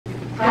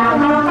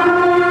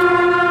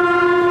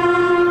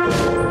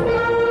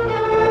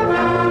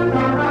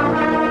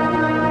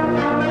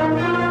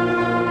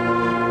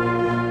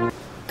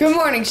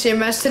morning,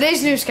 CMS.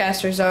 Today's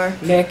newscasters are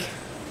Nick,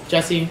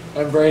 Jesse,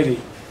 and Brady.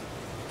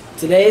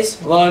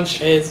 today's Lunch,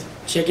 is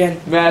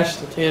chicken. mashed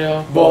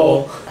potato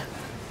bowl.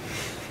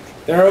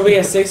 There will be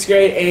a 6th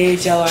grade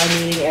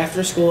AHLI meeting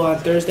after school on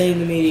Thursday in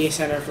the Media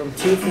Center from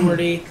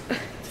 2:40 to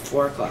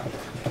 4 o'clock.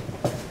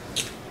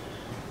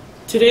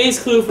 Today's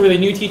clue for the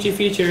new teacher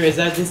feature is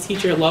that this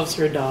teacher loves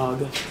her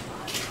dog.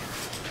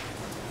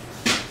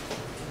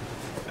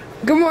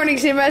 Good morning,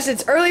 CMS.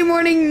 It's early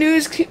morning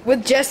news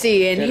with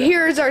Jesse, and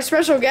here's our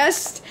special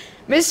guest,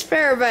 Miss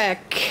Fairbeck.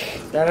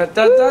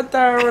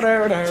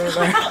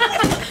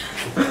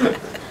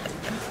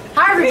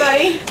 Hi,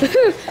 everybody.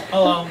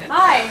 Hello.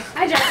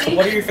 Hi, Jesse.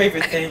 What are your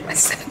favorite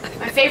things?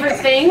 My favorite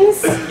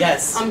things?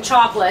 Yes.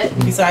 Chocolate,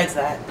 Besides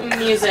that.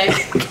 music,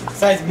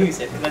 Besides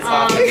music. That's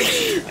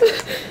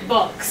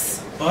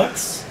books.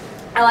 Books?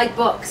 I like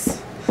books.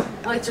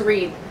 I like to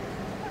read.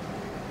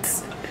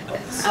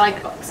 I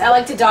like books. I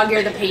like to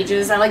dog-ear the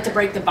pages. I like to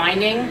break the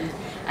binding.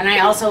 And I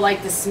also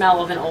like the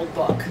smell of an old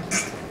book.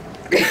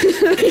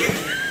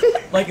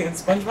 Like in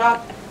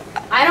SpongeBob?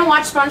 I don't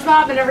watch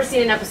SpongeBob. I've never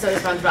seen an episode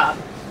of SpongeBob.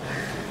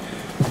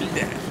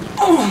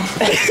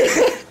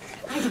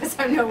 I guess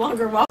I'm no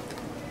longer welcome.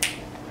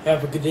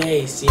 Have a good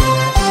day,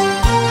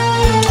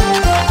 CMS.